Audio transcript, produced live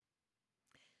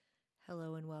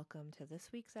Hello and welcome to this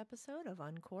week's episode of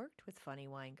Uncorked with Funny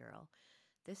Wine Girl.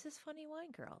 This is Funny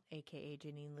Wine Girl, aka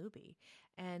Janine Luby.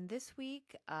 And this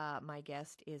week, my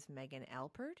guest is Megan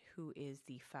Alpert, who is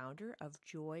the founder of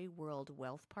Joy World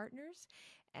Wealth Partners.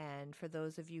 And for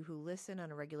those of you who listen on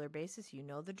a regular basis, you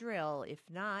know the drill. If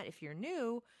not, if you're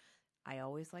new, I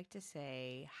always like to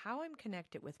say how I'm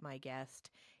connected with my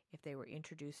guest, if they were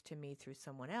introduced to me through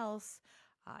someone else,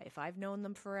 if I've known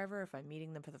them forever, if I'm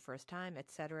meeting them for the first time,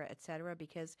 et cetera,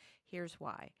 because here's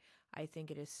why. I think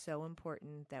it is so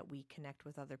important that we connect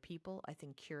with other people. I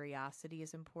think curiosity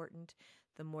is important.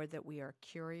 The more that we are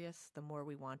curious, the more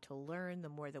we want to learn, the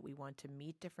more that we want to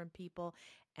meet different people,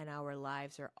 and our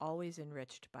lives are always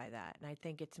enriched by that. And I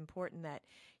think it's important that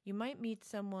you might meet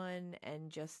someone and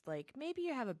just like maybe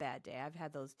you have a bad day. I've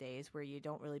had those days where you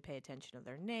don't really pay attention to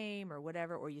their name or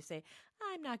whatever, or you say,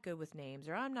 I'm not good with names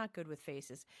or I'm not good with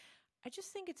faces. I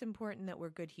just think it's important that we're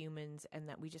good humans and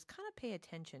that we just kind of pay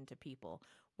attention to people,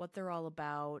 what they're all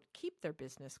about, keep their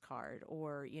business card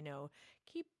or,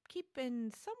 keep in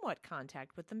somewhat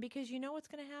contact with them because you know what's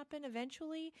going to happen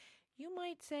eventually. You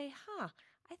might say,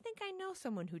 I think I know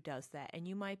someone who does that. And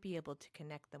you might be able to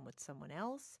connect them with someone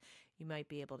else. You might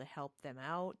be able to help them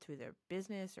out through their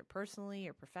business or personally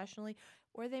or professionally,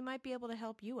 or they might be able to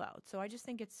help you out. So I just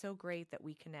think it's so great that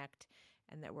we connect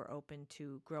and that we're open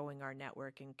to growing our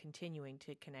network and continuing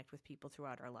to connect with people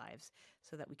throughout our lives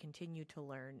so that we continue to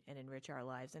learn and enrich our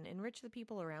lives and enrich the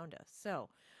people around us. So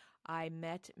I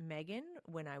met Megan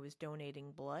when I was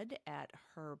donating blood at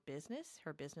her business.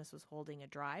 Her business was holding a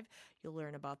drive. You'll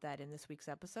learn about that in this week's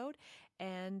episode.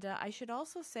 And I should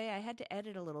also say I had to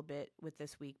edit a little bit with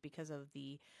this week because of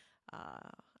the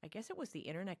I guess it was the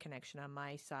internet connection on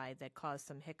my side that caused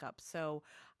some hiccups. So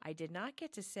I did not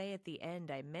get to say at the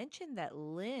end, I mentioned that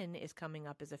Lynn is coming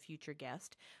up as a future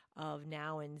guest of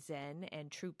Now and Zen and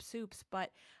Troop Soups, but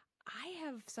I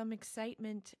have some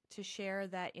excitement to share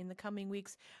that in the coming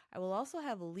weeks. I will also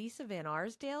have Lisa Van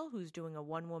Arsdale, who's doing a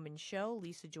one-woman show.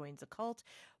 Lisa joins a cult,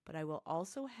 but I will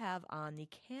also have on the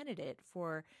candidate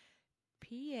for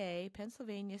PA,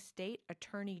 Pennsylvania State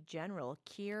Attorney General,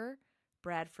 Keir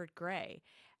Bradford Gray.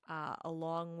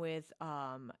 Along with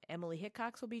Emily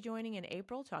Hickox will be joining in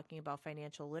April, talking about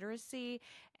financial literacy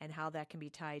and how that can be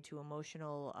tied to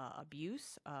emotional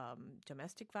abuse,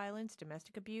 domestic violence,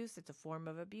 domestic abuse. It's a form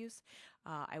of abuse.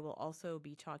 I will also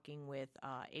be talking with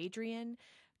Adrienne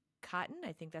Cotton.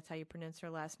 I think that's how you pronounce her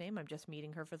last name. I'm just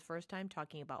meeting her for the first time,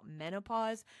 talking about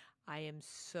menopause. I am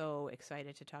so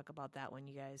excited to talk about that one,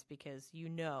 you guys, because you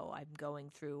know I'm going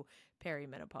through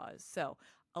perimenopause. So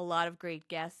a lot of great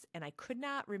guests, and I could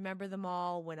not remember them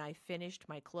all when I finished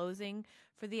my closing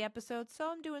for the episode. So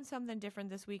I'm doing something different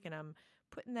this week, and I'm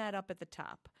putting that up at the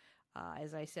top.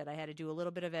 As I said, I had to do a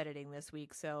little bit of editing this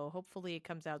week, so hopefully it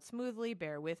comes out smoothly.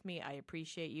 Bear with me. I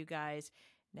appreciate you guys.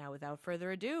 Now, without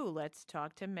further ado, let's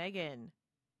talk to Megan.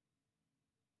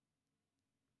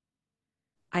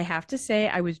 I have to say,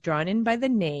 I was drawn in by the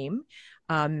name.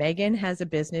 Megan has a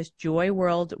business, Joy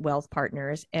World Wealth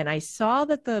Partners, and I saw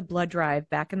that the blood drive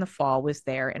back in the fall was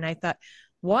there, and I thought,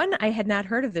 one, I had not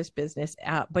heard of this business,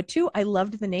 but two, I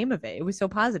loved the name of it. It was so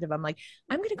positive. I'm like,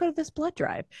 I'm going to go to this blood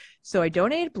drive. So I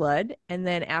donated blood, and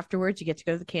then afterwards, you get to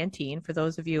go to the canteen. For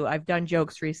those of you, I've done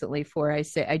jokes recently.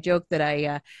 I joke that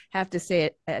I have to say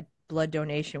it at blood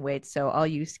donation weight. So all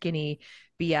you skinny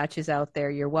biatches out there,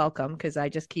 you're welcome because I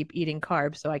just keep eating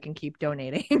carbs so I can keep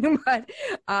donating. But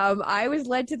I was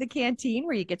led to the canteen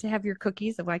where you get to have your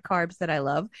cookies of my carbs that I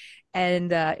love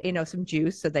and, some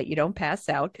juice so that you don't pass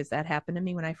out because that happened to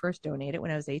me when I first donated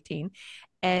when I was 18.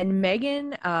 And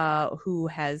Megan, who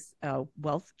has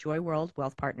Joy World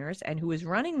Wealth Partners and who is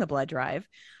running the blood drive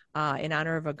in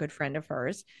honor of a good friend of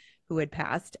hers, who had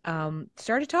passed,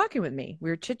 started talking with me. We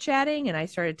were chit-chatting, and I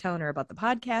started telling her about the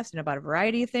podcast and about a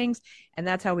variety of things, and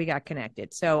that's how we got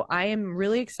connected. So I am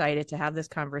really excited to have this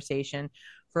conversation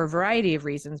for a variety of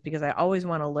reasons because I always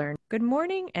want to learn. Good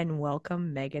morning and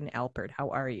welcome, Megan Alpert.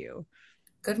 How are you?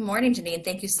 Good morning, Janine.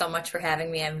 Thank you so much for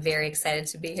having me. I'm very excited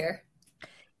to be here.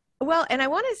 Well, and I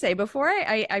want to say before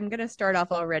I'm going to start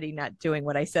off already not doing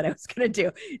what I said I was going to do.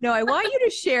 No, I want you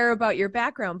to share about your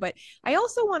background, but I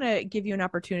also want to give you an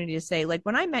opportunity to say, like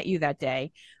when I met you that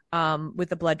day with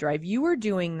the blood drive, you were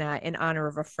doing that in honor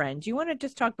of a friend. Do you want to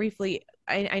just talk briefly?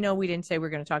 I know we didn't say we are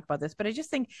going to talk about this, but I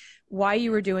just think why you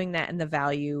were doing that and the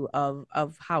value of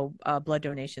how blood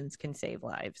donations can save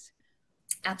lives.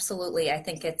 Absolutely. I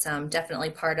think it's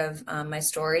definitely part of my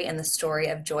story and the story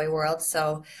of Joy World.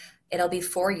 So it'll be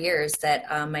 4 years that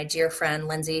my dear friend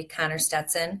Lindsay Connor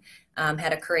Stetson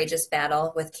had a courageous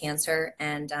battle with cancer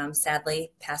and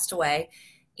sadly passed away.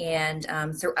 And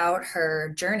throughout her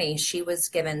journey, she was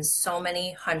given so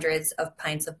many hundreds of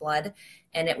pints of blood,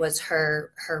 and it was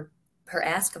her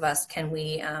ask of us, can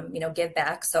we, give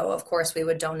back? So of course we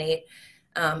would donate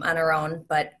on our own,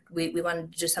 but we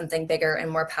wanted to do something bigger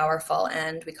and more powerful.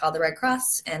 And we called the Red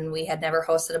Cross, and we had never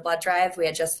hosted a blood drive. We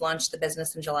had just launched the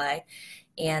business in July,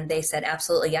 and they said,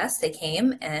 absolutely, yes. They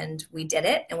came and we did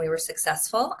it, and we were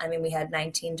successful. I mean, we had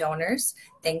 19 donors.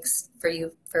 Thanks for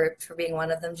you for being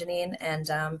one of them, Janine. And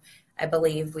I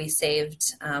believe we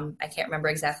saved, I can't remember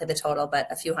exactly the total, but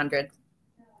a few hundred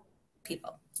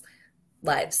people,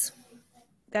 lives.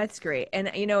 That's great.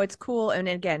 And it's cool. And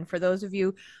again, for those of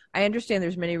you, I understand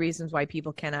there's many reasons why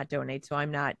people cannot donate. So I'm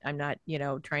not,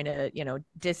 trying to,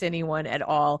 diss anyone at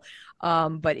all.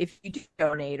 But if you do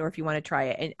donate or if you want to try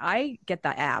it, and I get the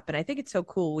app, and I think it's so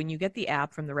cool when you get the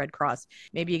app from the Red Cross,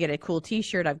 maybe you get a cool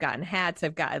t-shirt. I've gotten hats,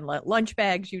 I've gotten lunch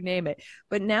bags, you name it.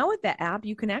 But now with the app,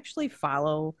 you can actually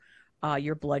follow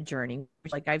your blood journey.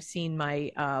 Like I've seen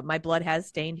my blood has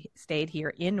stayed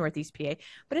here in Northeast PA,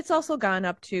 but it's also gone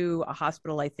up to a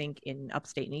hospital, I think, in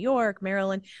upstate New York,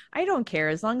 Maryland. I don't care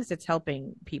as long as it's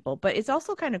helping people. But it's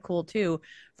also kind of cool too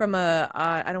from a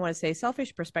I don't want to say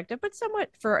selfish perspective, but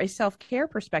somewhat for a self-care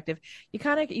perspective. You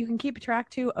can keep track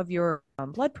too of your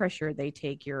blood pressure. They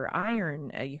take your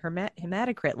iron, your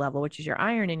hematocrit level, which is your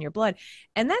iron in your blood,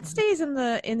 and that stays in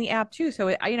the app too. So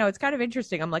it's kind of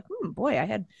interesting. I'm like, boy, I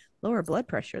had lower blood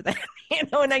pressure then,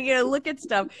 and I look at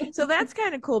stuff. So that's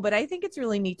kind of cool. But I think it's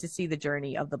really neat to see the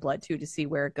journey of the blood too, to see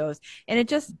where it goes. And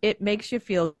it makes you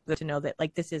feel good to know that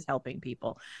like this is helping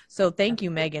people. So thank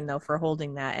you, Megan, though, for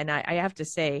holding that. And I have to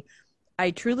say, I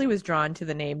truly was drawn to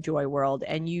the name Joy World,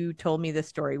 and you told me the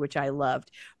story, which I loved.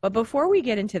 But before we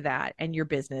get into that and your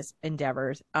business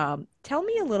endeavors, tell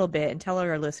me a little bit and tell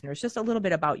our listeners just a little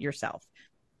bit about yourself.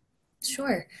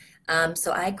 Sure.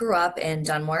 So I grew up in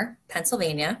Dunmore,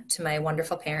 Pennsylvania, to my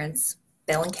wonderful parents,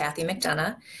 Bill and Kathy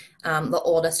McDonough, the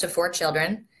oldest of 4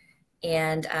 children.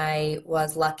 And I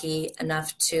was lucky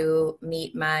enough to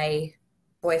meet my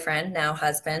boyfriend, now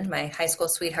husband, my high school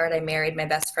sweetheart. I married my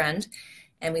best friend,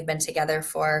 and we've been together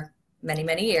for many,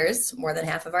 many years, more than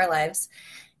half of our lives.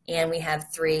 And we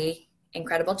have 3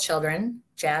 incredible children.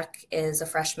 Jack is a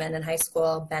freshman in high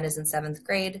school, Ben is in 7th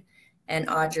grade, and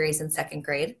Audrey's in 2nd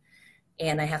grade.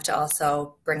 And I have to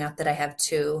also bring up that I have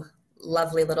 2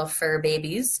 lovely little fur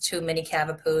babies, 2 mini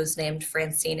Cavapoos named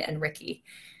Francine and Ricky.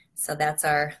 So that's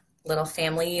our little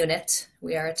family unit.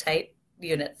 We are a tight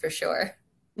unit for sure.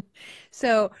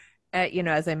 So,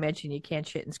 as I mentioned, you can't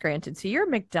shit in Scranton. So you're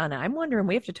McDonough. I'm wondering,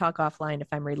 we have to talk offline if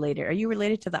I'm related. Are you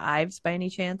related to the Ives by any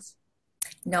chance?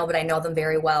 No, but I know them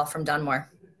very well from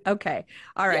Dunmore. Okay.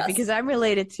 All right. Yes. Because I'm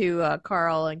related to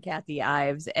Carl and Kathy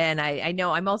Ives. And I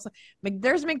know I'm also,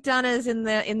 there's McDonough's in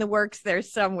the works there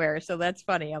somewhere. So that's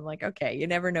funny. I'm like, okay, you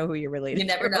never know who you're related to. You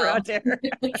never know.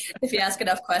 If you ask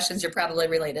enough questions, you're probably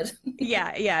related.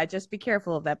 Yeah. Just be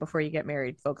careful of that before you get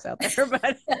married, folks out there.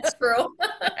 But that's true.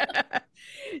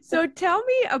 So tell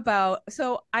me about,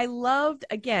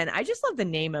 I just love the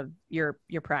name of your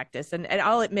practice. And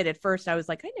I'll admit at first I was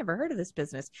like, I never heard of this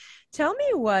business. Tell me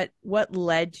what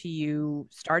led to you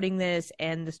starting this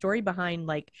and the story behind,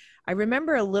 like, I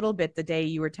remember a little bit the day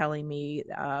you were telling me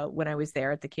when I was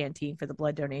there at the canteen for the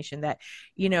blood donation that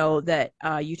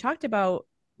you talked about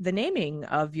the naming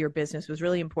of your business was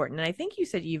really important. And I think you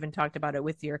said you even talked about it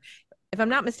with your, if I'm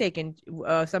not mistaken,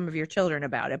 some of your children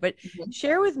about it, but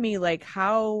share with me like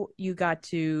how you got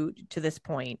to this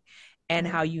point and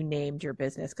how you named your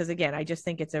business. Because again, I just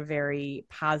think it's a very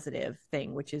positive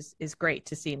thing, which is great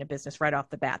to see in a business right off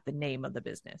the bat, the name of the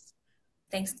business.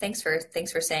 Thanks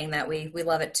for saying that. We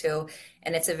love it too.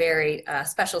 And it's a very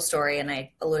special story. And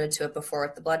I alluded to it before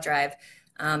with the blood drive.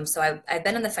 So I've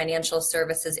been in the financial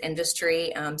services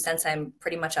industry since I'm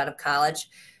pretty much out of college.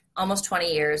 Almost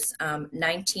 20 years,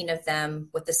 19 of them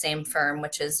with the same firm,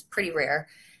 which is pretty rare.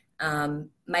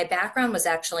 My background was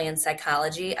actually in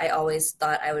psychology. I always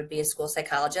thought I would be a school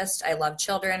psychologist. I loved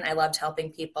children. I loved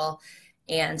helping people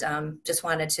and just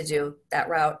wanted to do that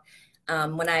route.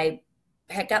 When I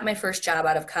had got my first job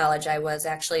out of college, I was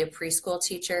actually a preschool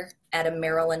teacher at a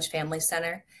Merrill Lynch Family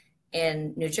Center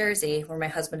in New Jersey, where my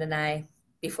husband and I,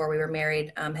 before we were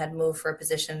married, had moved for a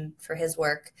position for his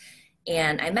work.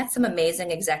 And I met some amazing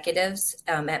executives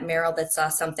at Merrill that saw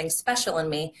something special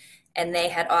in me, and they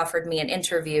had offered me an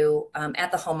interview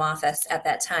at the home office at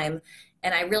that time.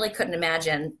 And I really couldn't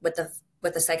imagine with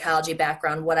the psychology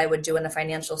background what I would do in a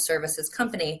financial services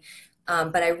company.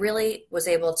 But I really was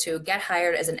able to get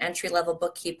hired as an entry-level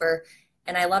bookkeeper.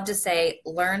 And I love to say,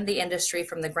 learn the industry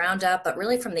from the ground up, but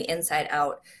really from the inside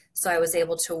out. So I was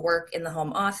able to work in the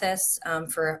home office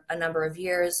for a number of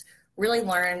years, really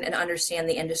learn and understand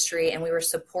the industry. And we were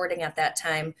supporting at that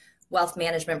time wealth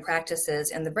management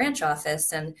practices in the branch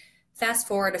office. And fast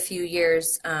forward a few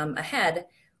years ahead,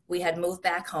 we had moved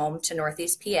back home to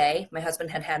Northeast PA. My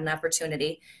husband had had an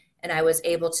opportunity, and I was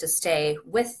able to stay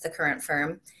with the current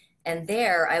firm. And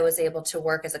there I was able to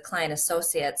work as a client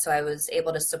associate. So I was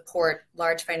able to support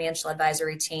large financial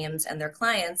advisory teams and their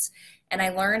clients. And I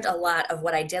learned a lot of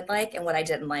what I did like and what I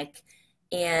didn't like.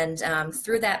 And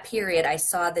through that period, I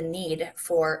saw the need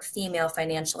for female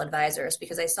financial advisors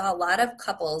because I saw a lot of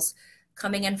couples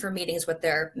coming in for meetings with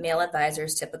their male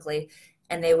advisors typically,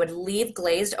 and they would leave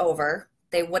glazed over.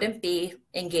 They wouldn't be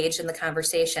engaged in the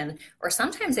conversation, or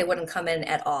sometimes they wouldn't come in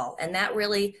at all. And that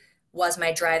really was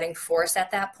my driving force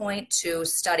at that point to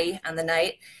study at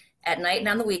night and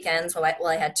on the weekends while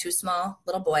I had two small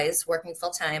little boys working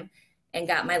full time, and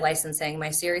got my licensing, my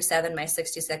Series 7, my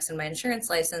 66, and my insurance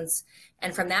license.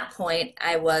 And from that point,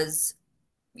 I was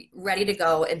ready to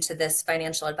go into this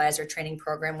financial advisor training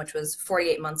program, which was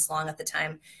 48 months long at the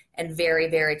time and very,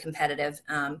 very competitive.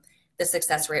 The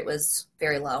success rate was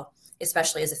very low,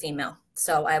 especially as a female.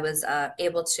 So I was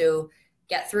able to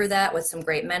get through that with some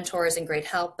great mentors and great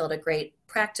help, build a great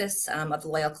practice of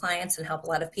loyal clients and help a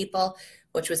lot of people,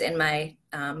 which was in my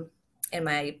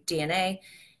DNA.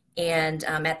 And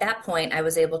at that point, I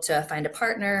was able to find a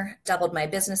partner, doubled my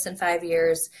business in 5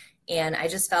 years, and I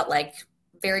just felt like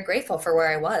very grateful for where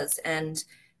I was. And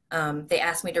they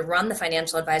asked me to run the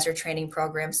financial advisor training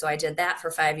program, so I did that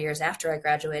for 5 years after I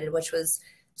graduated, which was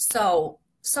so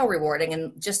rewarding,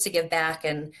 and just to give back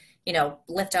and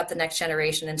lift up the next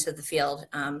generation into the field.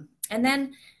 And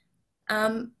then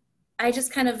I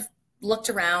just kind of looked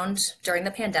around during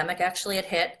the pandemic. Actually, it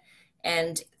hit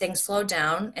and things slowed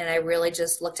down, and I really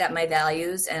just looked at my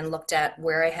values and looked at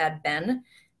where I had been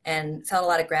and felt a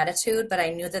lot of gratitude, but I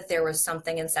knew that there was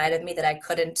something inside of me that I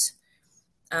couldn't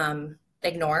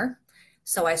ignore.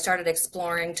 So I started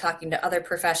exploring, talking to other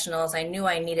professionals. I knew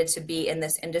I needed to be in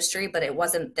this industry, but it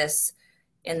wasn't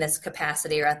in this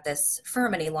capacity or at this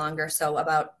firm any longer. So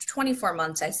about 24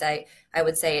 months, I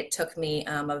would say it took me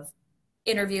of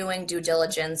interviewing, due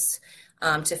diligence,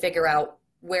 to figure out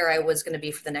where I was going to be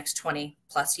for the next 20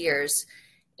 plus years.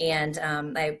 And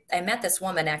I met this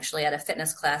woman actually at a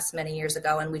fitness class many years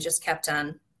ago, and we just kept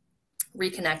on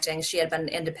reconnecting. She had been an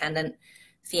independent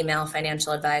female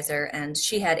financial advisor, and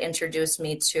she had introduced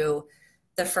me to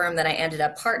the firm that I ended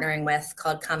up partnering with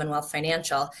called Commonwealth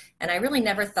Financial. And I really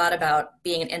never thought about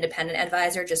being an independent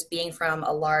advisor, just being from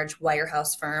a large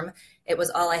wirehouse firm. It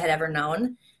was all I had ever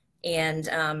known.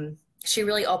 And she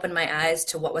really opened my eyes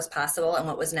to what was possible and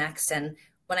what was next. And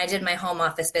when I did my home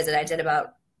office visit, I did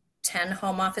about 10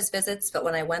 home office visits, but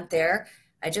when I went there,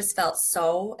 I just felt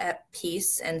so at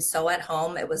peace and so at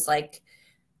home. It was like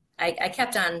I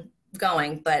kept on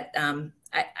going, but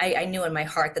I knew in my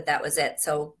heart that was it.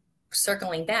 So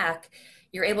circling back,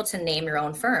 you're able to name your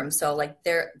own firm. So like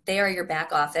they are your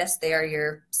back office, they are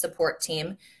your support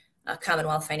team,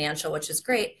 Commonwealth Financial, which is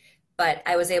great. But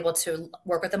I was able to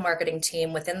work with the marketing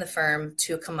team within the firm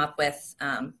to come up with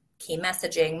key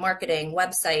messaging, marketing,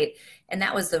 website. And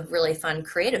that was the really fun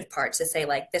creative part, to say,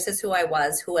 like, this is who I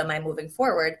was, who am I moving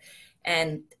forward?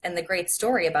 And the great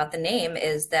story about the name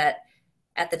is that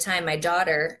at the time, my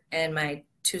daughter and my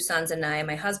two sons and I and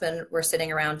my husband were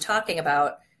sitting around talking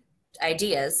about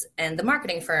ideas, and the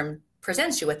marketing firm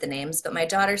presents you with the names. But my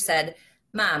daughter said,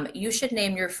 "Mom, you should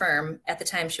name your firm," at the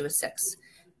time she was 6,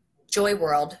 Joy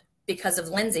World, because of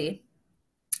Lindsay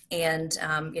and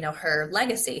her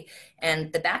legacy.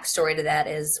 And the backstory to that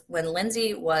is, when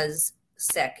Lindsay was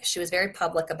sick, she was very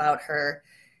public about her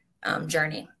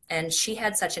journey, and she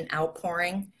had such an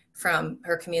outpouring from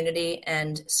her community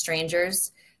and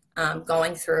strangers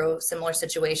going through similar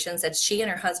situations that she and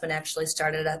her husband actually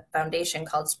started a foundation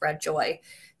called Spread Joy.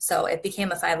 So it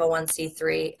became a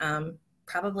 501c3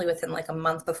 probably within like a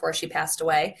month before she passed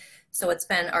away. So it's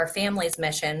been our family's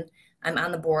mission. I'm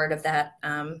on the board of that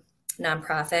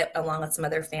nonprofit, along with some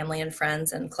other family and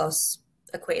friends and close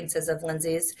acquaintances of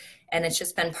Lindsay's. And it's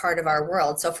just been part of our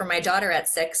world. So for my daughter at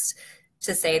 6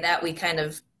 to say that, we kind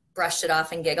of brushed it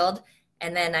off and giggled.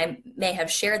 And then I may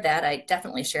have shared that. I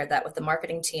definitely shared that with the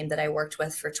marketing team that I worked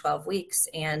with for 12 weeks.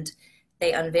 And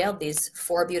they unveiled these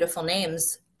 4 beautiful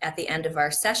names at the end of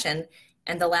our session.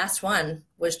 And the last one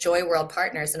was Joy World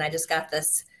Partners. And I just got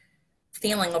this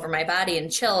feeling over my body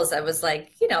and chills. I was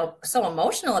like, so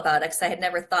emotional about it, because I had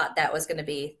never thought that was going to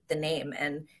be the name.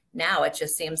 And now it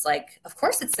just seems like, of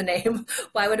course it's the name.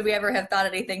 Why would we ever have thought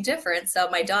anything different? So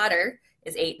my daughter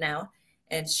is 8 now,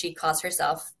 and she calls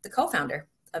herself the co-founder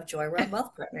of Joy World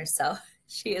Wealth Partners. So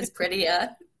she is pretty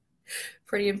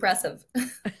Pretty impressive.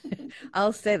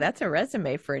 I'll say that's a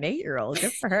resume for an 8-year-old.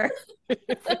 Good for her.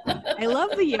 I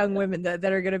love the young women that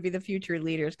are going to be the future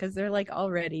leaders because they're like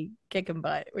already kicking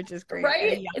butt, which is great. And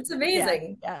Right? young. It's Yeah,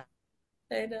 amazing. yeah.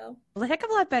 I know. Well, a heck of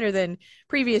a lot better than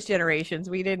previous generations.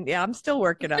 We didn't, yeah, I'm still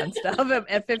working on stuff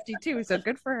at 52, so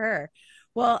good for her.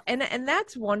 Well, and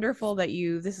that's wonderful that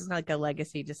this is like a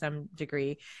legacy to some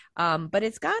degree. But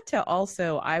it's got to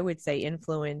also, I would say,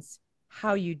 influence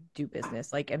how you do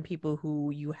business, like, and people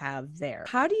who you have there.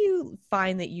 How do you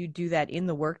find that you do that in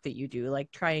the work that you do? Like,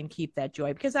 try and keep that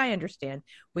joy, because I understand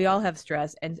we all have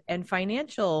stress, and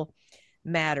financial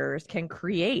matters can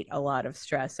create a lot of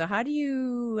stress. So how do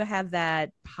you have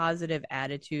that positive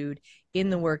attitude in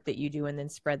the work that you do and then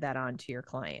spread that on to your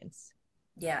clients?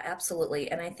 Yeah, absolutely.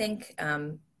 And I think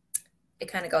it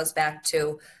kind of goes back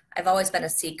to I've always been a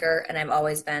seeker and I've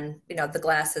always been, the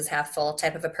glass is half full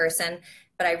type of a person.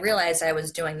 But I realized I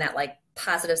was doing that like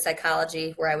positive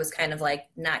psychology where I was kind of like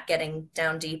not getting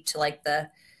down deep to like the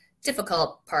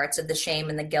difficult parts of the shame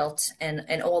and the guilt and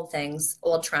old things,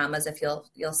 old traumas, if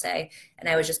you'll say. And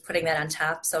I was just putting that on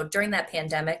top. So during that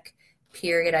pandemic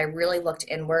period, I really looked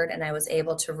inward and I was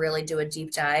able to really do a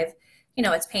deep dive.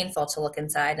 It's painful to look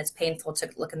inside. It's painful to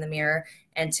look in the mirror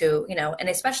and to, and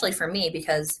especially for me,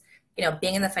 because,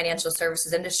 being in the financial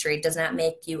services industry does not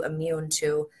make you immune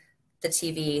to the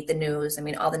TV, the news, I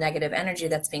mean, all the negative energy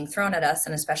that's being thrown at us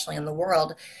and especially in the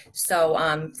world. So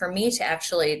for me to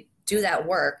actually do that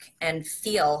work and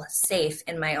feel safe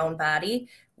in my own body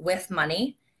with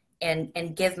money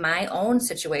and give my own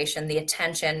situation the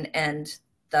attention and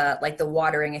the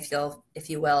watering, if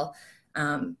you will,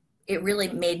 it really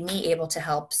made me able to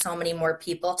help so many more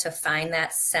people to find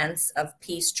that sense of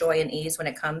peace, joy, and ease when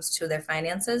it comes to their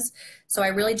finances. So I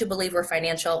really do believe we're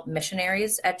financial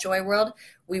missionaries at Joy World.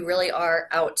 We really are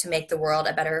out to make the world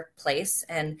a better place.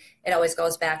 And it always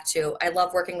goes back to, I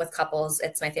love working with couples.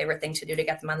 It's my favorite thing to do to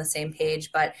get them on the same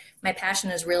page. But my passion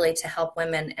is really to help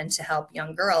women and to help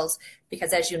young girls,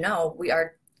 because as you know, we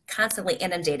are constantly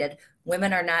inundated.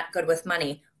 Women are not good with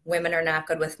money. Women are not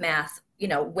good with math.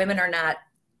 Women are not,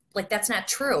 like, that's not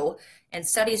true. And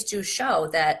studies do show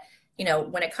that,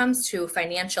 when it comes to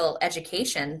financial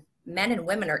education, men and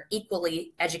women are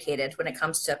equally educated when it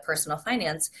comes to personal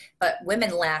finance, but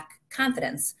women lack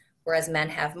confidence, whereas men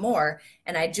have more.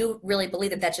 And I do really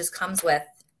believe that just comes with,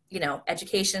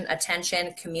 education,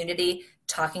 attention, community,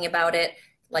 talking about it.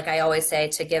 Like I always say,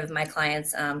 to give my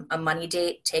clients a money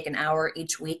date, take an hour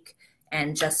each week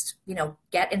and just,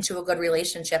 get into a good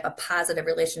relationship, a positive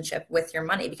relationship with your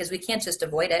money, because we can't just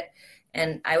avoid it.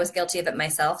 And I was guilty of it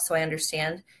myself. So I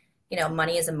understand,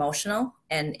 money is emotional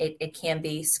and it can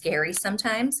be scary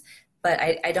sometimes, but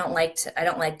I don't like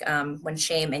when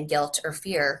shame and guilt or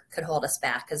fear could hold us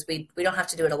back, because we don't have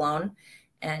to do it alone.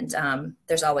 And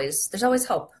there's always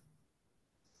hope.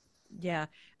 Yeah.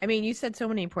 I mean, you said so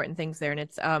many important things there. And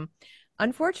it's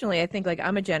unfortunately, I think, like,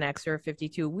 I'm a Gen Xer of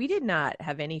 52. We did not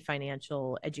have any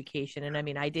financial education. And I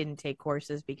mean, I didn't take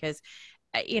courses because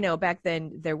back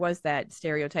then there was that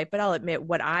stereotype, but I'll admit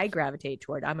what I gravitate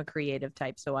toward. I'm a creative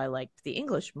type, so I liked the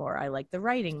English more. I liked the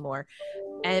writing more.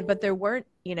 But there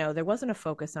wasn't a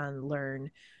focus on learn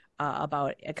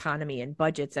about economy and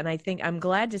budgets. And I think I'm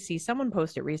glad to see someone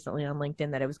post it recently on LinkedIn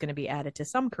that it was going to be added to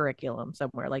some curriculum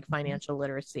somewhere, like financial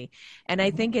literacy. And I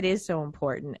think it is so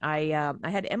important. I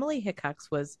had Emily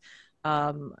Hickox was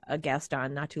a guest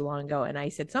on not too long ago, and I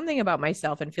said something about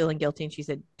myself and feeling guilty, and she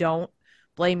said, "Don't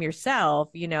blame yourself.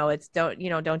 It's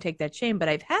don't take that shame." But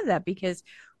I've had that because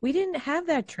we didn't have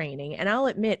that training. And I'll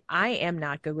admit I am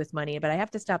not good with money, but I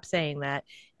have to stop saying that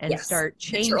and Yes. start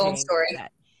It's your old changing story.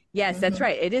 that. Yes, that's Hmm.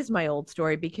 right. It is my old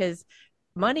story because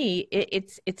money,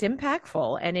 it's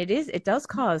impactful, and it does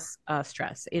cause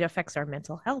stress. It affects our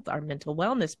mental health, our mental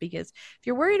wellness, because if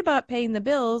you're worried about paying the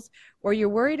bills or you're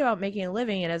worried about making a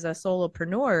living, and as a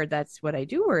solopreneur, that's what I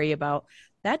do worry about,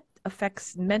 that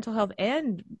affects mental health,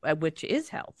 and which is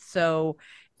health. So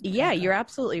yeah, you're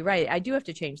absolutely right. I do have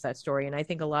to change that story, and I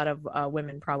think a lot of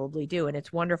women probably do. And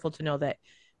it's wonderful to know that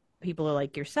people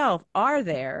like yourself are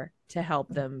there to help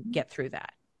them get through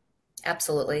that.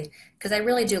 Absolutely. Because I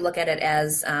really do look at it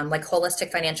as like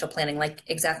holistic financial planning, like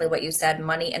exactly what you said.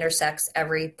 Money intersects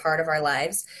every part of our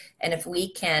lives. And if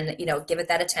we can, give it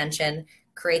that attention,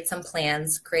 create some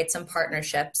plans, create some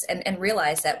partnerships, and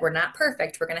realize that we're not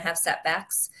perfect, we're going to have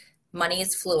setbacks. Money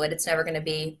is fluid, it's never going to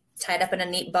be tied up in a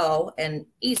neat bow and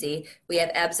easy. We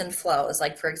have ebbs and flows.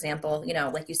 Like, for example,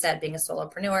 like you said, being a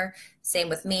solopreneur, same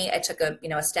with me. I took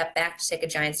a step back to take a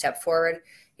giant step forward,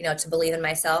 to believe in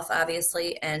myself,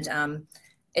 obviously. And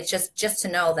it's just to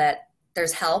know that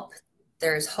there's help,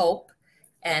 there's hope,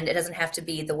 and it doesn't have to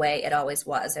be the way it always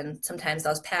was. And sometimes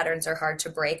those patterns are hard to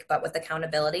break, but with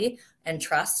accountability and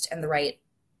trust and the right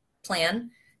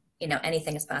plan,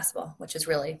 anything is possible, which is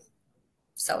really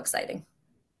so exciting.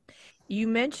 You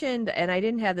mentioned, and I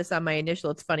didn't have this on my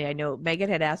initial. It's funny. I know Megan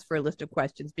had asked for a list of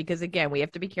questions because, again, we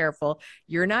have to be careful.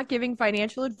 You're not giving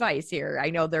financial advice here. I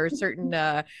know there are certain,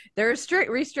 there are strict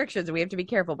restrictions. We have to be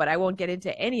careful, but I won't get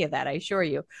into any of that. I assure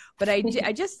you. But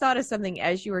I just thought of something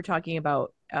as you were talking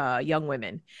about young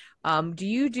women. Do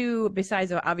you do,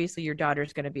 besides obviously your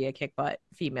daughter's going to be a kick butt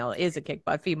female, is a kick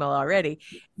butt female already?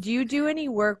 Do you do any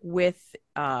work with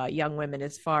young women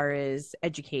as far as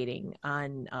educating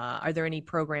on? Are there any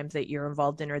programs that you're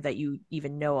involved in or that you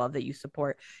even know of that you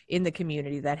support in the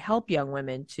community that help young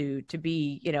women to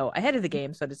be ahead of the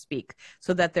game, so to speak,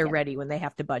 so that they're Yeah. ready when they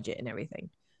have to budget and everything?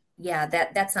 Yeah,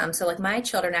 that's so like my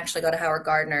children actually go to Howard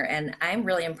Gardner, and I'm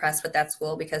really impressed with that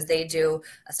school because they do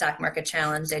a stock market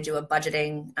challenge, they do a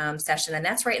budgeting session, and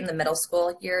that's right in the middle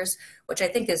school years, which I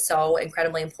think is so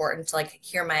incredibly important to like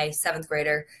hear my seventh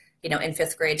grader, in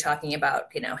fifth grade talking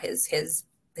about his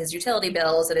utility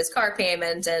bills and his car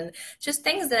payment and just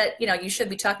things that you should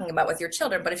be talking about with your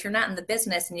children. But if you're not in the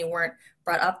business and you weren't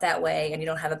brought up that way and you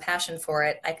don't have a passion for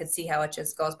it, I could see how it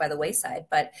just goes by the wayside.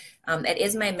 But it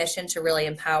is my mission to really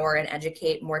empower and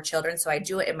educate more children. So I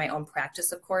do it in my own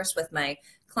practice, of course, with my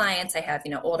clients. I have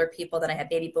older people, then I have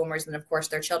baby boomers, and of course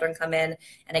their children come in,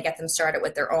 and I get them started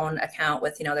with their own account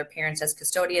with their parents as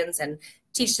custodians, and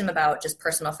teach them about just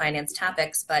personal finance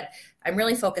topics. But I'm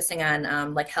really focusing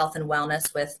on like health and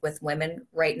wellness with women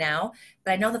right now.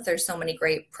 But I know that there's so many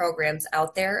great programs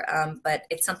out there, but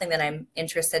it's something that I'm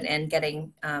interested in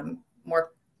getting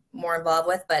more involved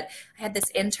with. But I had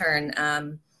this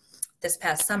intern this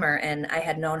past summer, and I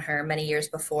had known her many years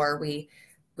before. We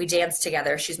danced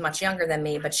together. She's much younger than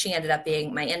me, but she ended up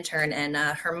being my intern, and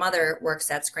her mother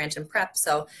works at Scranton Prep.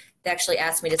 So they actually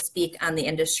asked me to speak on the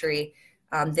industry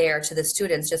there to the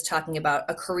students, just talking about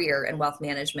a career in wealth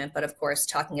management, but of course,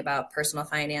 talking about personal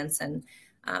finance and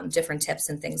different tips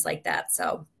and things like that.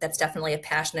 So that's definitely a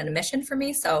passion and a mission for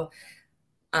me. So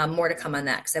more to come on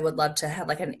that, because I would love to have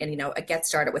like a get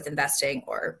started with investing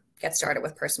or get started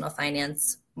with personal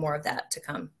finance, more of that to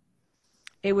come.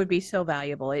 It would be so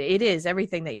valuable. It is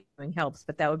everything that you're doing helps,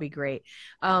 but that would be great.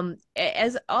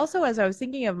 As I was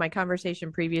thinking of my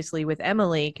conversation previously with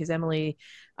Emily, because Emily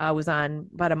was on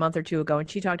about a month or two ago, and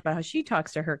she talked about how she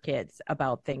talks to her kids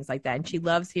about things like that, and she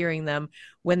loves hearing them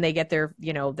when they get their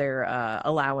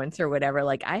allowance or whatever.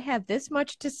 Like, I have this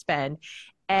much to spend,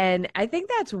 and I think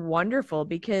that's wonderful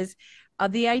because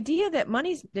the idea that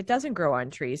it doesn't grow on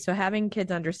trees. So having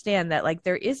kids understand that like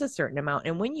there is a certain amount,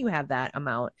 and when you have that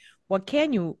amount, what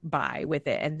can you buy with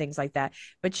it and things like that.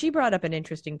 But she brought up an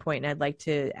interesting point, and I'd like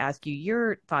to ask you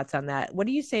your thoughts on that. What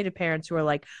do you say to parents who are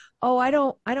like, oh, I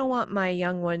don't want my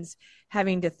young ones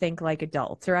having to think like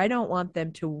adults, or I don't want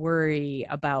them to worry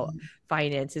about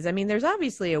finances? I mean, there's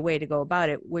obviously a way to go about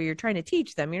it where you're trying to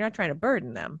teach them, you're not trying to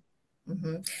burden them.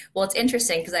 hmm Well, it's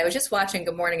interesting because I was just watching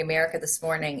Good Morning America this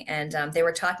morning, and they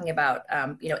were talking about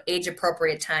age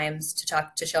appropriate times to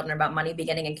talk to children about money,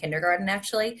 beginning in kindergarten,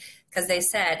 actually, because they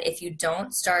said if you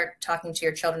don't start talking to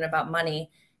your children about money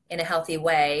in a healthy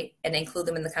way and include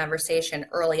them in the conversation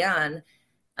early on,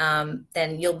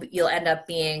 then you'll end up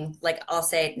being, like, I'll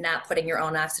say, not putting your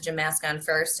own oxygen mask on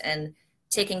first and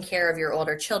taking care of your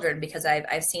older children, because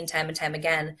I've seen time and time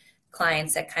again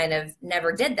clients that kind of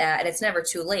never did that. And it's never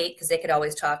too late, because they could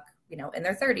always talk in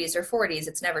their 30s or 40s.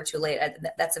 It's never too late.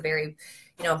 That's a very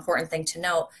important thing to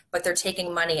note. But they're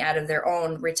taking money out of their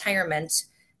own retirement,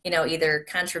 either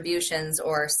contributions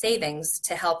or savings,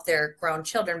 to help their grown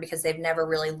children, because they've never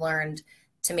really learned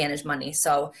to manage money.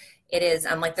 So it is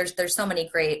like there's so many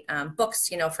great books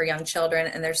for young children,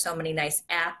 and there's so many nice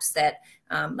apps that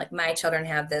like my children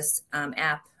have this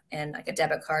app and like a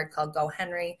debit card called Go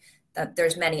Henry.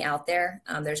 There's many out there.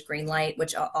 There's Greenlight,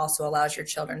 which also allows your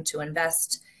children to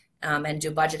invest and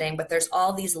do budgeting. But there's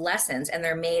all these lessons, and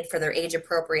they're made for their age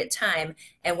appropriate time.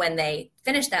 And when they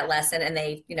finish that lesson and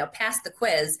they pass the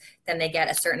quiz, then they get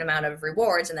a certain amount of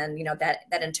rewards, and then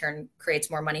that in turn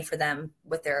creates more money for them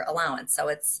with their allowance. So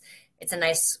it's a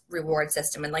nice reward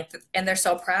system, and and they're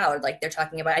so proud. Like, they're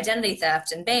talking about identity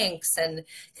theft and banks, and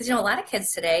because a lot of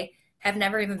kids today have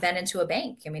never even been into a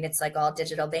bank. I mean, it's like all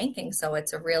digital banking. So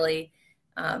it's a really,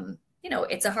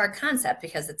 it's a hard concept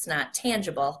because it's not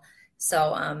tangible.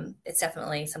 So it's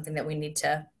definitely something that we need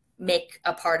to make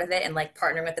a part of it, and like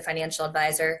partnering with the financial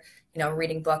advisor,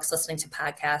 reading books, listening to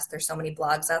podcasts. There's so many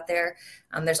blogs out there.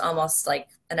 There's almost like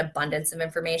an abundance of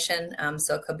information.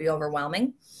 So it could be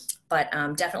overwhelming, but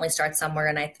definitely start somewhere.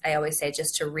 And I always say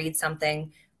just to read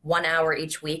something 1 hour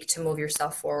each week to move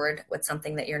yourself forward with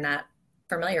something that you're not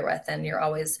familiar with. And you're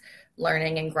always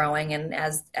learning and growing. And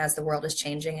as the world is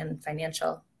changing and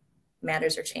financial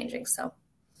matters are changing. So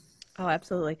Oh,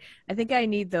 absolutely. I think I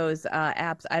need those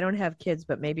apps. I don't have kids,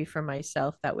 but maybe for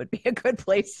myself, that would be a good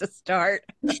place to start.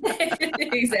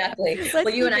 exactly. Well,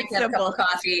 Let's you and keep I it can have a cup of simple.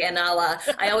 coffee, and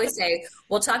I always say,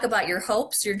 we'll talk about your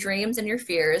hopes, your dreams, and your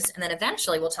fears, and then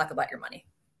eventually we'll talk about your money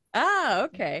Ah,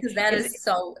 okay. because that Is is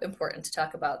so important to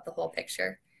talk about the whole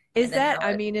picture is and then that, how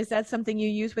I it. mean, is that something you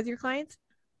use with your clients?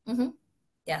 Hmm.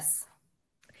 Yes.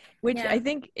 Which I Yeah,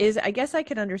 think is, I guess I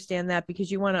can understand that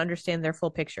because you want to understand their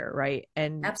full picture, right?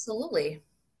 And absolutely.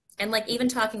 And like even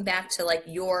talking back to like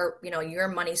your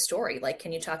money story, like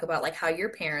can you talk about like how your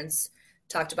parents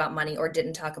talked about money or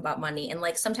didn't talk about money? And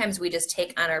like sometimes we just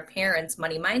take on our parents'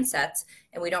 money mindsets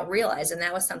and we don't realize. And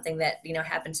that was something that,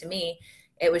 happened to me.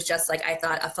 It was just like I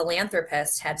thought a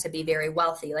philanthropist had to be very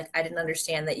wealthy. Like I didn't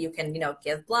understand that you can,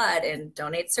 give blood and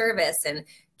donate service and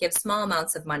give small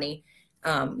amounts of money.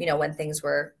 When things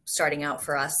were starting out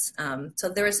for us. So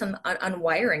there was some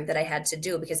unwiring that I had to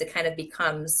do because it kind of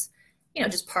becomes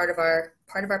just part of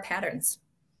our patterns.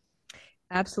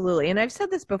 absolutely. And I've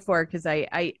said this before because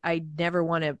I never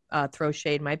want to throw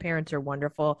shade. My parents are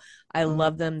wonderful. I Mhm.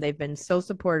 love them. They've been so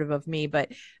supportive of me,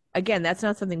 but again, that's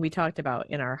not something we talked about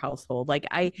in our household. Like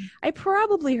I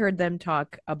probably heard them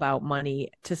talk about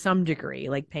money to some degree,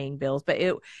 like paying bills, but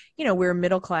we're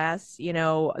middle class,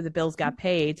 the bills got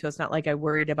paid, so it's not like I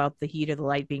worried about the heat or the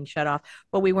light being shut off,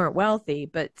 but we weren't wealthy.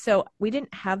 But so we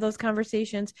didn't have those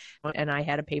conversations, and I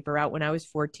had a paper out when I was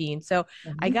 14. So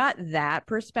I Mhm. got that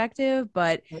perspective,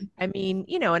 but Mhm. I mean,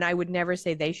 and I would never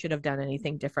say they should have done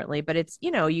anything differently, but it's,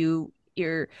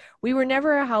 you're we were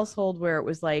never a household where it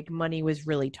was like money was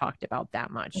really talked about that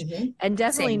much, Mhm. and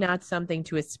definitely Same. not something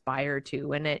to aspire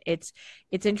to. And it's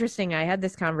interesting. I had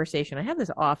this conversation, I have this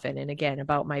often and again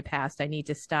about my past. I need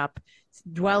to stop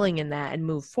dwelling in that and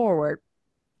move forward.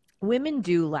 Women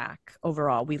do lack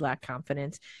overall, we lack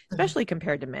confidence, Mhm. especially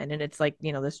compared to men. And it's like,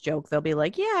 this joke, they'll be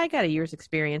like, yeah, I got a year's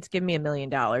experience, give me $1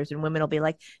 million, and women will be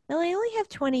like, well, I only have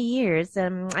 20 years,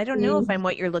 I don't know if Mhm. I'm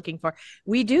what you're looking for.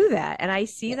 We do that, and I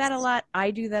see that a Yes. lot. I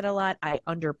do that a lot. I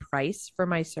underprice for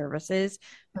my services.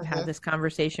 I've had Mhm. this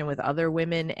conversation with other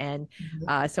women, and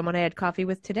Mhm. someone I had coffee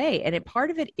with today, and part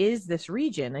of it is this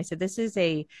region. I said, this is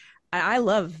I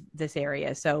love this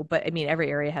area. So, but I mean, every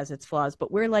area has its flaws, but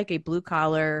we're like a blue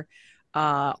collar,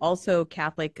 also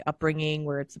Catholic upbringing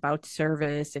where it's about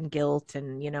service and guilt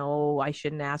and, I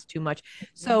shouldn't ask too much. Mhm.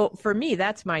 So for me,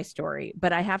 that's my story,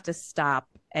 but I have to stop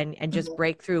and just Mhm.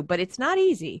 break through. But it's not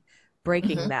easy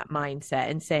breaking Mhm. that mindset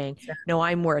and saying, Sure. no,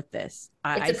 I'm worth this.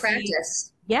 It's I a see.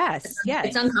 practice. It's, Yes. it's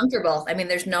Yes. uncomfortable. I mean,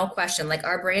 there's no question. Like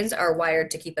our brains are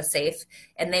wired to keep us safe,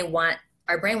 and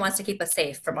our brain wants to keep us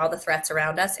safe from all the threats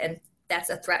around us, and that's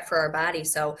a threat for our body.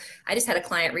 So I just had a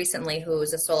client recently who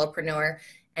was a solopreneur,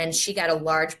 and she got a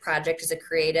large project as a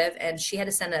creative, and she had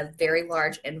to send a very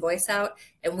large invoice out,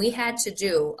 and we had to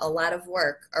do a lot of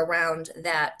work around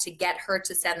that to get her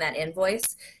to send that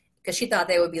invoice because she thought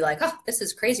they would be like, oh, this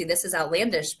is crazy, this is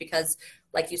outlandish because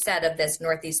like you said, of this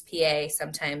Northeast PA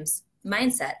sometimes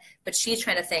mindset. But she's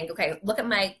trying to think, okay, look at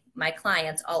my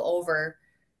clients all over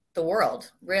the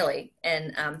world, really,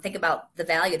 and think about the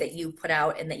value that you put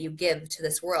out and that you give to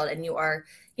this world. And you are,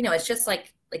 it's just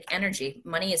like energy.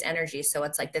 Money is energy, so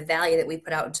it's like the value that we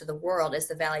put out into the world is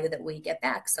the value that we get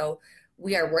back. So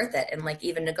we are worth it. And like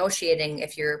even negotiating,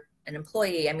 if you're an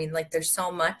employee, I mean, like there's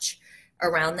so much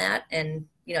around that, and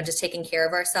just taking care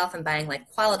of ourselves and buying like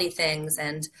quality things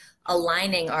and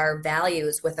aligning our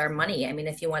values with our money. I mean,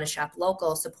 if you want to shop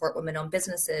local, support women-owned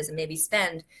businesses, and maybe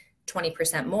spend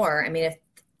 20% more. I mean, if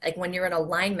like when you're in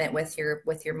alignment with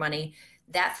your money,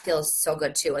 that feels so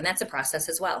good too. And that's a process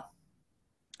as well.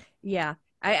 Yeah.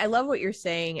 I love what you're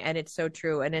saying, and it's so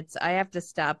true. And I have to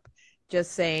stop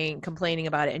just saying, complaining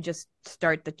about it and just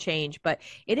start the change. But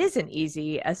it isn't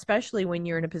easy, especially when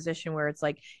you're in a position where it's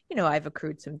like, I've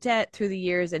accrued some debt through the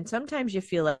years, and sometimes you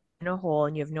feel like in a hole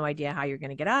and you have no idea how you're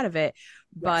going to get out of it.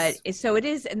 But Yes. so it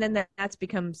is. And then that's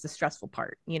becomes the stressful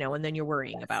part, and then you're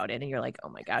worrying Yes. about it and you're like, oh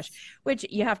my gosh, which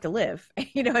you have to live.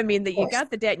 I mean, that Of you course.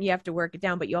 got the debt and you have to work it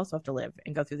down, but you also have to live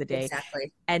and go through the day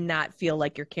Exactly. and not feel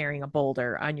like you're carrying a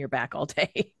boulder on your back all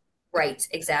day. Right,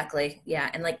 exactly. Yeah.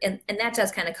 And like and that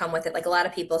does kind of come with it. Like a lot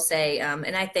of people say,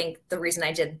 and I think the reason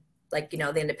I did like, the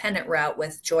independent route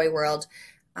with Joy World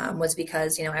was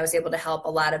because, I was able to help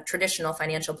a lot of traditional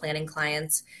financial planning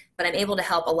clients, but I'm able to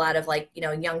help a lot of like,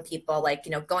 young people like,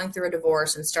 going through a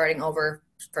divorce and starting over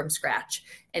from scratch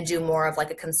and do more of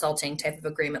like a consulting type of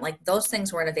agreement. Like those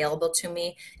things weren't available to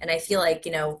me. And I feel like,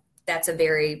 that's a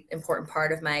very important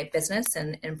part of my business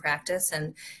and practice.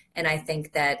 And I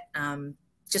think that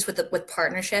just with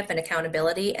partnership and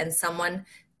accountability and someone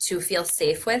to feel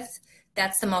safe with,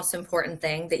 that's the most important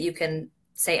thing, that you can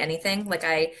say anything.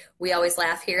 Like we always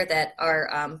laugh here that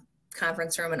our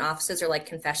conference room and offices are like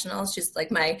confessionals. Just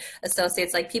like my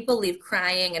associates, like people leave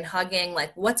crying and hugging,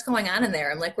 like what's going on in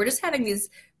there? I'm like, we're just having these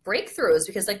breakthroughs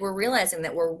because like we're realizing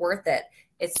that we're worth it.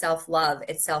 It's self-love,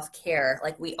 it's self-care.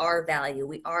 Like we are value,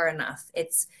 we are enough.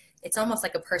 It's almost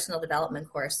like a personal development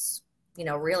course,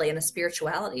 really, in a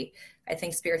spirituality. I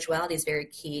think spirituality is very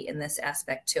key in this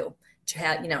aspect too. To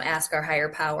have, ask our higher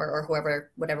power or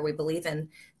whatever we believe in,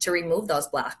 to remove those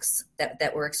blocks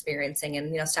that we're experiencing,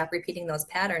 and stop repeating those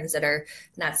patterns that are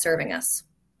not serving us.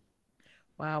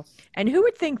 Wow. And who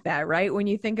would think that, right? When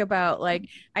you think about, like,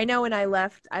 I know when I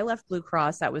left Blue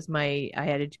Cross, that was I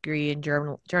had a degree in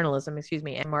journalism,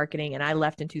 and marketing. And I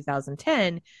left in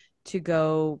 2010 to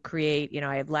go create,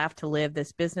 I had Laugh to Live,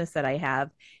 this business that I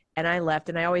have. And I left.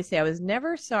 And I always say I was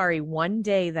never sorry one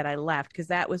day that I left, because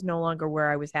that was no longer where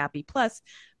I was happy. Plus,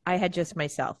 I had just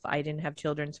myself. I didn't have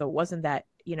children. So it wasn't that,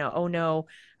 oh no,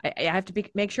 I have to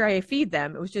make sure I feed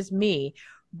them. It was just me.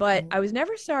 But I was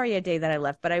never sorry a day that I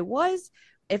left. But I was,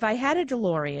 if I had a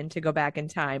DeLorean to go back in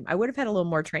time, I would have had a little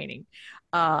more training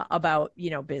about,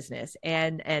 business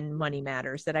and money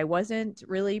matters that I wasn't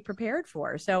really prepared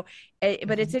for. So,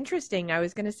 but it's interesting. I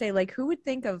was going to say, like, who would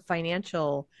think of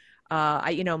financial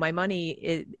my money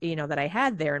is, that I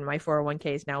had there in my 401k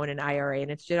is now in an IRA,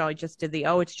 and it's just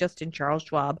it's just in Charles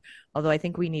Schwab. Although I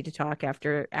think we need to talk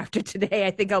after today.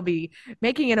 I think I'll be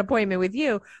making an appointment with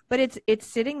you, but it's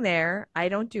sitting there. I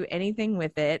don't do anything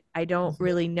with it. I don't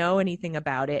really know anything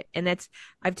about it. And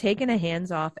I've taken a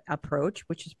hands-off approach,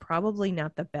 which is probably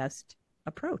not the best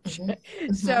approach.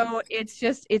 So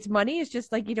it's money is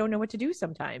just like, you don't know what to do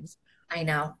sometimes. I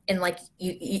know. And like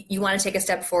you want to take a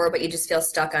step forward, but you just feel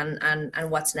stuck on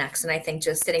what's next. And I think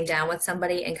just sitting down with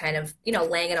somebody and kind of,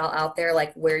 laying it all out there,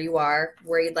 like where you are,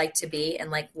 where you'd like to be, and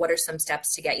like what are some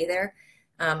steps to get you there.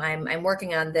 I'm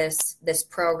working on this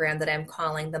program that I'm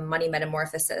calling the Money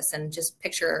Metamorphosis, and just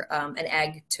picture an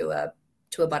egg to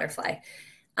a butterfly.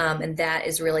 And that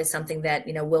is really something that,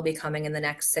 will be coming in the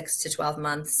next 6 to 12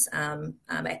 months.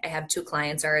 I have 2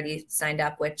 clients already signed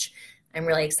up, which I'm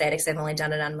really excited because I've only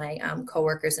done it on my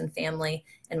coworkers and family,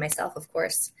 and myself, of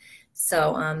course.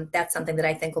 So that's something that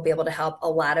I think will be able to help a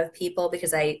lot of people,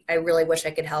 because I really wish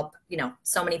I could help,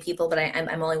 so many people, but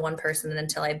I'm only one person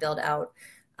until I build out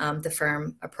the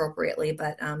firm appropriately.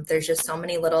 But there's just so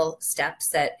many little steps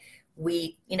that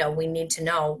we need to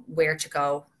know where to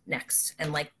go next.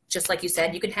 And just like you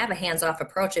said, you can have a hands-off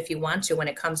approach if you want to when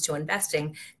it comes to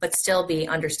investing, but still be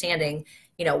understanding,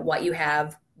 what you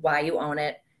have, why you own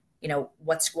it,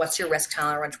 what's your risk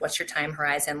tolerance, what's your time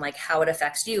horizon, like how it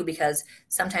affects you. Because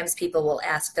sometimes people will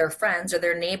ask their friends or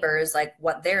their neighbors like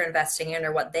what they're investing in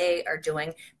or what they are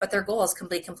doing, but their goals can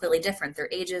be completely different. Their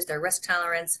ages, their risk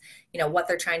tolerance, what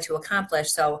they're trying to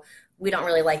accomplish. So we don't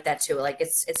really like that too. Like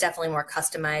it's definitely more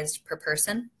customized per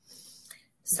person.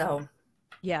 So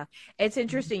yeah, it's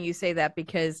interesting you say that,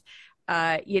 because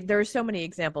there are so many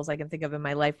examples I can think of in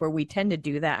my life where we tend to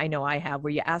do that. I know I have,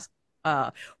 where you ask,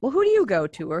 well, who do you go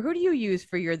to, or who do you use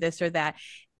for your this or that?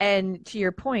 And to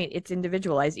your point, it's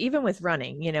individualized. Even with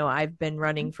running, I've been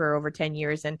running for over 10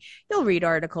 years, and you'll read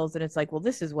articles and it's like, well,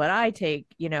 this is what I take.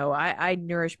 I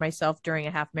nourish myself during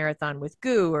a half marathon with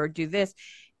GU, or do this.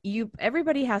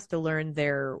 Everybody has to learn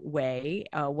their way.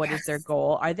 What is their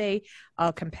goal? Are they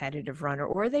a competitive runner,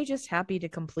 or are they just happy to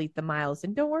complete the miles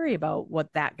and don't worry about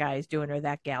what that guy's doing or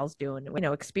that gal's doing?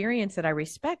 Experience that I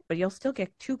respect, but you'll still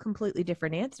get 2 completely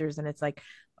different answers, and it's like,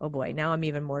 oh boy, now I'm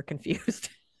even more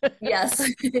confused. Yes.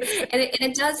 And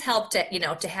it does help to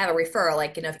have a referral.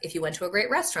 Like, if you went to a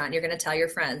great restaurant, you're going to tell your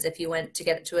friends. If you went to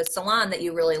get to a salon that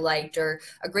you really liked, or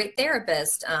a great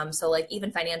therapist. So like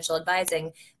even financial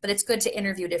advising, but it's good to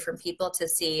interview different people to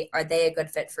see, are they a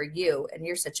good fit for you and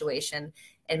your situation?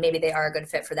 And maybe they are a good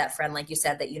fit for that friend, like you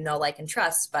said, that like, and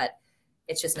trust, but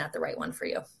it's just not the right one for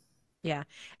you. Yeah.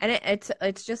 And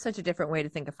it's just such a different way to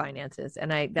think of finances.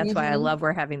 And that's why I love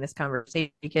we're having this conversation,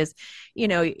 because,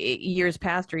 years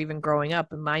past, or even growing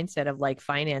up, a mindset of like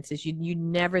finances, you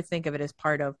never think of it as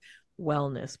part of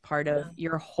wellness, part of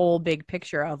your whole big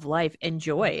picture of life and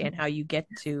joy, and how you get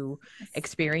to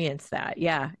experience that.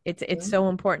 Yeah. It's so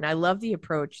important. I love the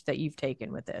approach that you've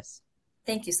taken with this.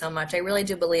 Thank you so much. I really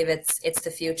do believe it's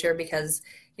the future, because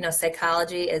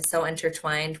psychology is so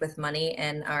intertwined with money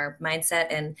and our mindset.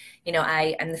 And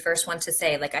I'm the first one to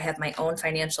say, like, I have my own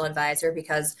financial advisor,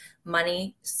 because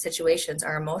money situations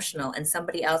are emotional, and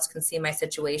somebody else can see my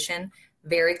situation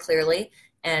very clearly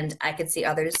and I could see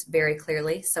others very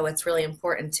clearly. So it's really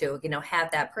important to,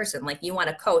 have that person. Like you want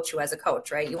a coach who has a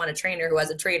coach, right? You want a trainer who has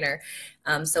a trainer.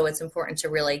 So it's important to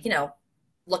really,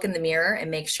 look in the mirror and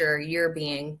make sure you're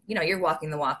being, you're walking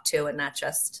the walk too, and not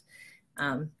just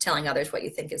telling others what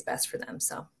you think is best for them.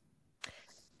 So.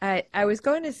 I was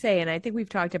going to say, and I think we've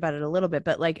talked about it a little bit,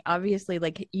 but like obviously,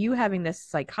 like you having this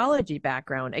psychology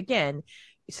background, again,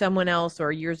 someone else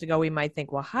or years ago, we might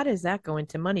think, well, how does that go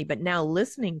into money? But now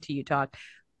listening to you talk,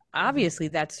 obviously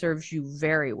that serves you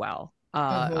very well,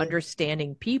 Mm-hmm.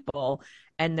 understanding people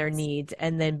and their needs,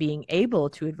 and then being able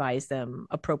to advise them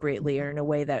appropriately or in a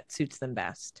way that suits them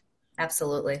best.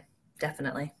 Absolutely.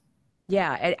 Definitely.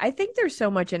 Yeah, I think there's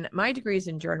so much, and my degree is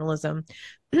in journalism,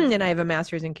 and I have a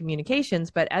master's in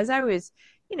communications. But as I was,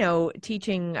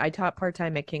 teaching, I taught part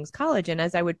time at King's College, and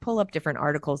as I would pull up different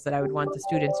articles that I would want the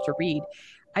students to read,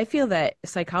 I feel that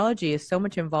psychology is so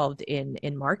much involved in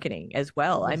marketing as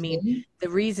well. I mean, Mm-hmm. the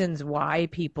reasons why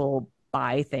people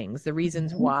buy things, the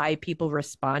reasons Mm-hmm. why people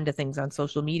respond to things on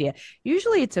social media,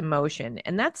 usually it's emotion,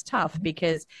 and that's tough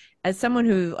because as someone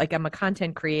who like I'm a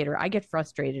content creator, I get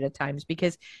frustrated at times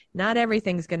because not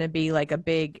everything's going to be like a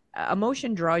big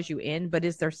emotion draws you in, but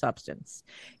is there substance,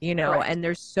 Correct. and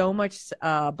there's so much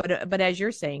but as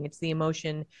you're saying, it's the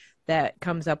emotion that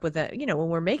comes up with it, when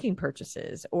we're making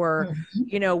purchases or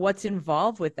Mm-hmm. what's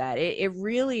involved with that. It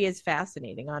really is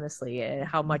fascinating, honestly,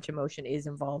 how much emotion is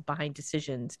involved behind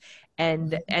decisions,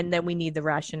 Mm-hmm. and then we need the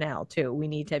rationale too. We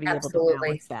need to be able to Absolutely.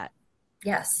 balance that.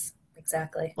 Yes,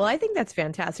 exactly. Well, I think that's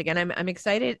fantastic, and I'm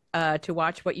excited to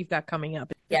watch what you've got coming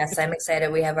up. Yes, I'm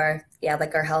excited. We have our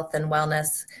health and wellness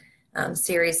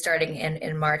series starting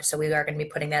in March. So we are going to be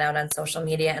putting that out on social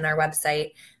media and our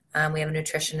website. We have a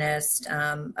nutritionist,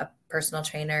 a personal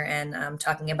trainer, and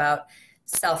talking about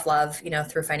self-love,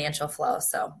 through financial flow.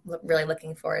 So really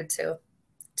looking forward to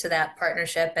that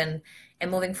partnership and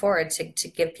moving forward to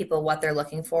give people what they're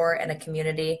looking for in a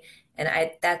community. And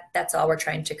that's all we're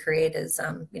trying to create is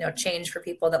change for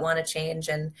people that want to change,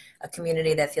 and a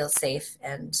community that feels safe,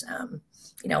 and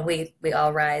we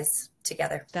all rise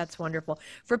together. That's wonderful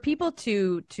for people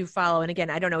to follow. And again,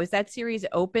 I don't know, is that series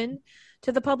open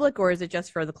to the public or is it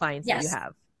just for the clients that you Yes,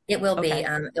 have? it will be. Okay.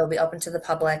 It'll be open to the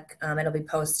public. It'll be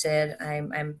posted.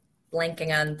 I'm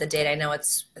blanking on the date. I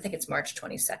think it's March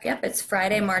 22nd. Yep, it's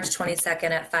Friday, March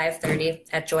 22nd at 5:30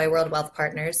 at Joy World Wealth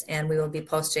Partners, and we will be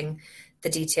posting the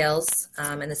details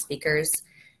and the speakers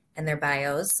and their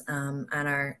bios on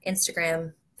our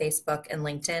Instagram, Facebook, and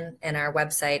LinkedIn. And our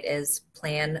website is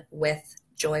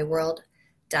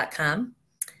planwithjoyworld.com.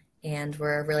 And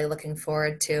we're really looking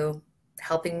forward to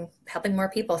helping more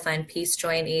people find peace,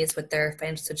 joy, and ease with their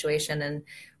financial situation, and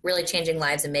really changing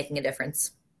lives and making a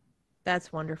difference.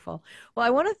 That's wonderful. Well, I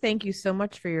want to thank you so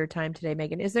much for your time today,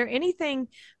 Megan. Is there anything,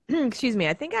 excuse me,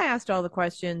 I think I asked all the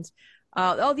questions.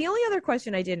 The only other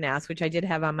question I didn't ask, which I did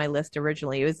have on my list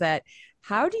originally, was that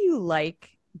how do you like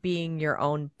being your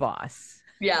own boss?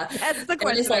 Yeah. That's the And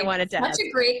it is question I like wanted to such ask.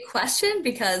 a great question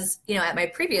because, at my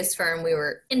previous firm, we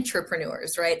were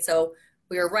entrepreneurs, right? So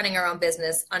we were running our own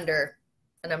business under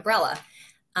an umbrella.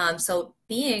 So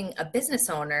being a business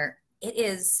owner, it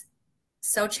is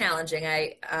so challenging.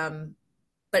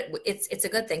 But it's a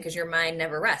good thing because your mind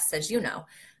never rests, as you know.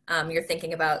 You're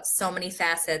thinking about so many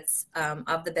facets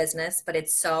of the business, but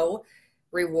it's so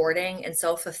rewarding and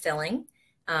so fulfilling.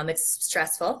 It's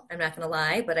stressful, I'm not going to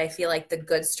lie, but I feel like the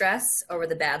good stress over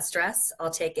the bad stress,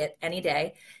 I'll take it any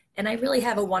day. And I really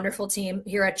have a wonderful team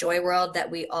here at Joy World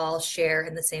that we all share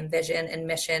in the same vision and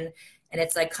mission. And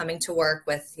it's like coming to work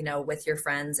with your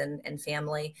friends and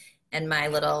family. And my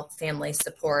little family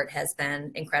support has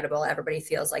been incredible. Everybody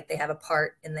feels like they have a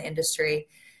part in the industry,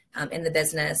 in the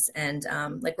business, and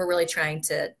like we're really trying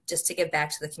to give back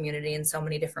to the community in so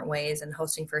many different ways, and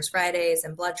hosting First Fridays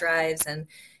and blood drives and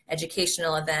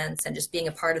educational events, and just being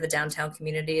a part of the downtown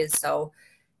community is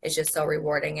just so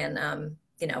rewarding. And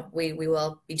we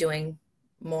will be doing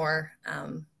more,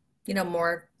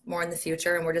 more in the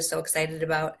future, and we're just so excited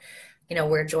about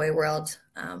where Joy World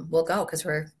will go, because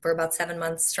we're about 7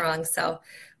 months strong. So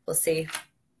we'll see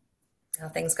how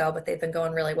things go, but they've been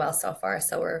going really well so far.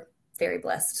 So we're very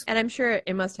blessed. And I'm sure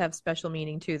it must have special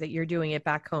meaning too that you're doing it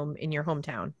back home in your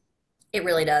hometown. It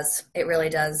really does. It really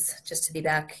does. Just to be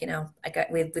back,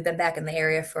 we've been back in the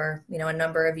area for a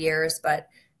number of years, but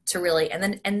to really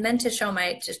and then to show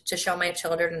my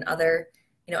children and other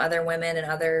women and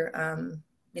other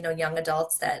young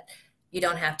adults that you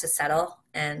don't have to settle,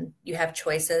 and you have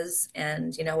choices,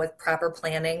 and with proper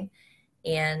planning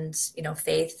and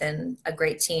faith and a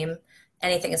great team,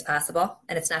 anything is possible.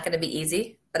 And it's not going to be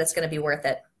easy, but it's going to be worth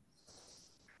it.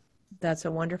 That's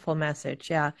a wonderful message.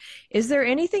 Yeah. Is there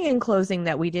anything in closing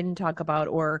that we didn't talk about,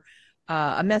 or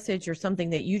a message or something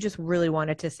that you just really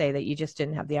wanted to say that you just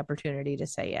didn't have the opportunity to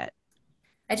say yet?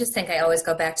 I just think I always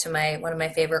go back to my one of my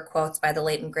favorite quotes by the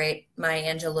late and great Maya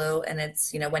Angelou, and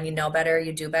it's, when you know better,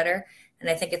 you do better. And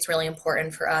I think it's really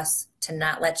important for us to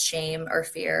not let shame or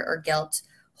fear or guilt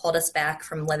hold us back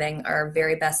from living our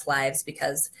very best lives,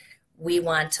 because we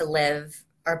want to live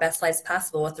our best lives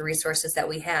possible with the resources that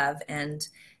we have, and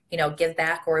give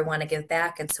back where we want to give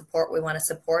back and support what we want to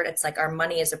support. It's like our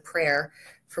money is a prayer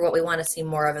for what we want to see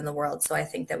more of in the world. So I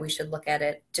think that we should look at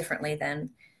it differently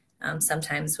than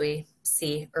sometimes we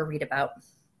see or read about.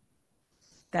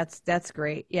 That's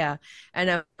great. Yeah. And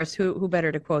of course, who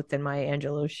better to quote than Maya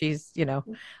Angelou? She's,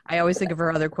 I always think of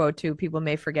her other quote too. People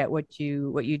may forget what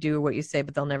you do or what you say,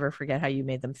 but they'll never forget how you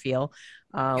made them feel.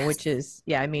 Yes. Which is,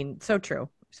 yeah, I mean, so true.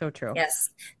 So true. Yes,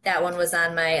 that one was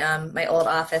on my old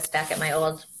office back at my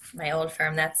old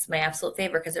firm. That's my absolute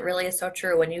favorite because it really is so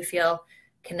true. When you feel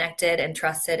connected and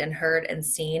trusted and heard and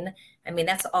seen, I mean,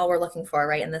 that's all we're looking for,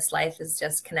 right? In this life is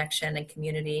just connection and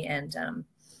community and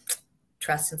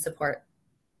trust and support.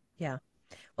 Yeah.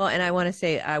 Well, and I want to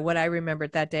say what I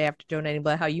remembered that day after donating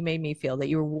blood, how you made me feel, that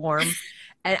you were warm.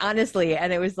 And honestly,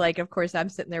 and it was like, of course, I'm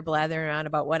sitting there blathering around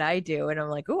about what I do. And I'm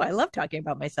like, oh, I love talking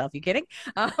about myself. You kidding?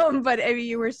 But I mean,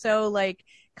 you were so like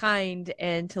kind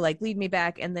and to like lead me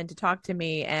back and then to talk to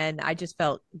me. And I just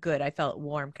felt good. I felt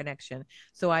warm connection.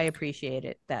 So I appreciate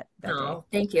it that day. Oh,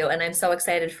 thank you. And I'm so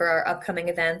excited for our upcoming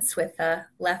events with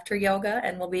Laughter Yoga,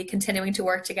 and we'll be continuing to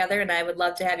work together. And I would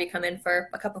love to have you come in for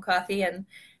a cup of coffee and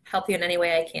help you in any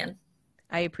way I can.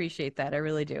 I appreciate that. I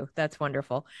really do. That's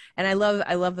wonderful. And I love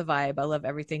the vibe. I love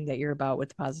everything that you're about with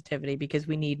the positivity, because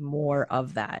we need more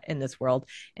of that in this world.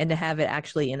 And to have it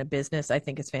actually in a business, I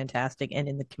think is fantastic. And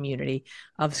in the community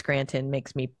of Scranton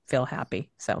makes me feel happy.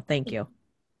 So thank you.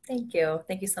 Thank you.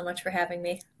 Thank you so much for having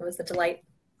me. It was a delight.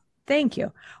 Thank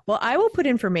you. Well, I will put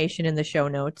information in the show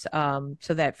notes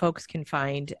so that folks can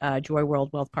find Joy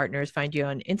World Wealth Partners, find you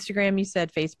on Instagram, you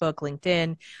said, Facebook,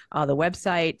 LinkedIn, the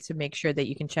website, to make sure that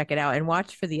you can check it out and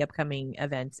watch for the upcoming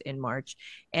events in March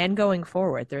and going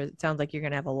forward. It sounds like you're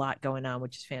going to have a lot going on,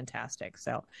 which is fantastic.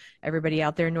 So everybody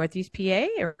out there in Northeast PA,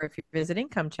 or if you're visiting,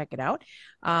 come check it out.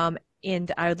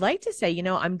 And I would like to say,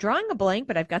 I'm drawing a blank,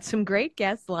 but I've got some great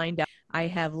guests lined up. I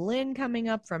have Lynn coming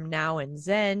up from Now and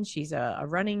Zen. She's a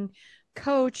running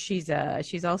coach. She's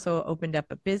also opened up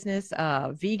a business,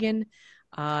 vegan.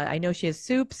 I know she has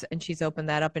soups, and she's opened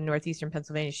that up in Northeastern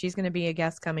Pennsylvania. She's going to be a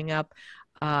guest coming up.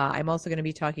 I'm also going to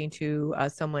be talking to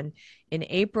someone in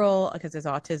April, because it's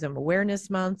Autism Awareness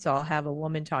Month. So I'll have a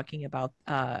woman talking about,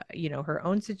 her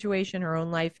own situation, her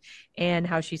own life, and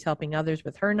how she's helping others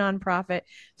with her nonprofit.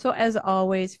 So as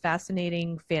always,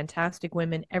 fascinating, fantastic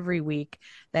women every week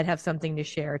that have something to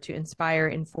share, to inspire,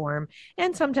 inform,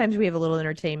 and sometimes we have a little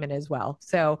entertainment as well.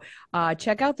 So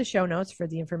check out the show notes for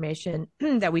the information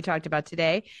that we talked about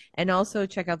today. And also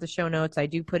check out the show notes. I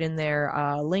do put in there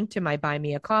a link to my Buy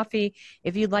Me a Coffee.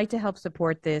 If you'd like to help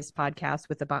support this podcast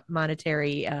with a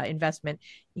monetary investment,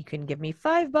 you can give me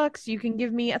 $5. You can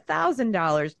give me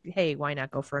 $1,000. Hey, why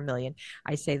not go for $1 million?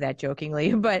 I say that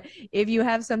jokingly, but if you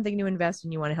have something to invest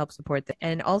and you want to help support that,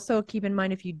 and also keep in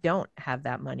mind, if you don't have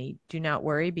that money, do not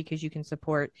worry, because you can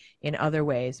support in other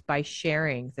ways by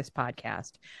sharing this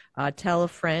podcast. Tell a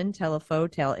friend, tell a foe,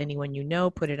 tell anyone you know,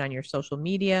 put it on your social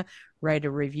media, write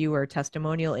a review or a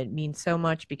testimonial. It means so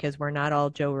much, because we're not all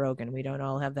Joe Rogan. We don't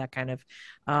all have that kind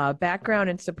of background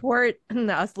and support.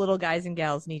 Us little guys and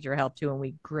gals need your help too, and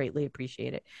we greatly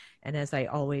appreciate it. And as I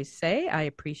always say, I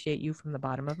appreciate you from the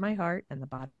bottom of my heart and the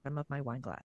bottom of my wine glass.